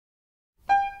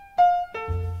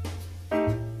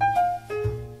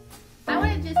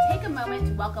to just take a moment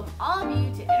to welcome all of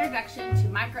you to Introduction to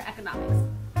Microeconomics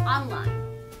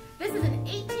Online. This is an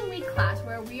 18-week class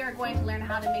where we are going to learn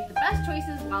how to make the best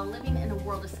choices while living in a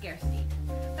world of scarcity.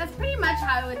 That's pretty much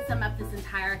how I would sum up this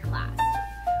entire class.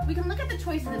 We can look at the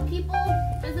choices of people,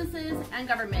 businesses, and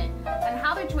government, and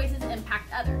how their choices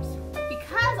impact others.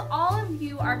 Because all of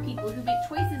you are people who make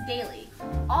choices daily,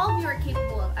 all of you are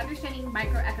capable of understanding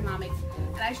microeconomics,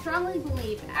 and I strongly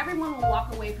believe everyone will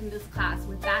walk away from this class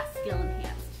with that skill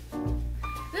enhanced.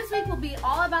 This week will be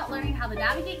all about learning how to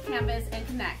navigate Canvas and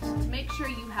connect to make sure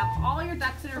you have all your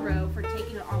ducks in a row for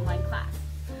taking an online class.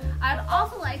 I'd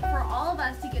also like for all of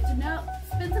us to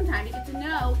spend some time to get to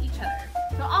know each other.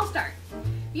 So I'll start.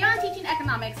 Beyond teaching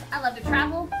economics, I love to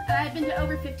travel, and I've been to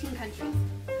over 15 countries.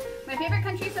 My favorite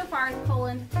country so far is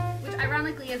Poland, which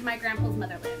ironically is my grandpa's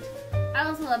motherland. I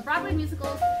also love Broadway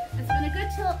musicals and spend a good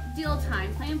deal of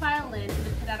time playing violin in the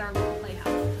pit at our local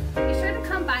playhouse. Be sure to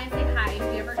come by and say hi if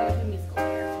you ever go to a musical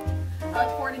here. I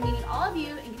look forward to meeting all of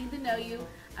you and getting to know you,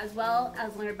 as well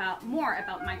as learn more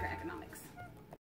about microeconomics.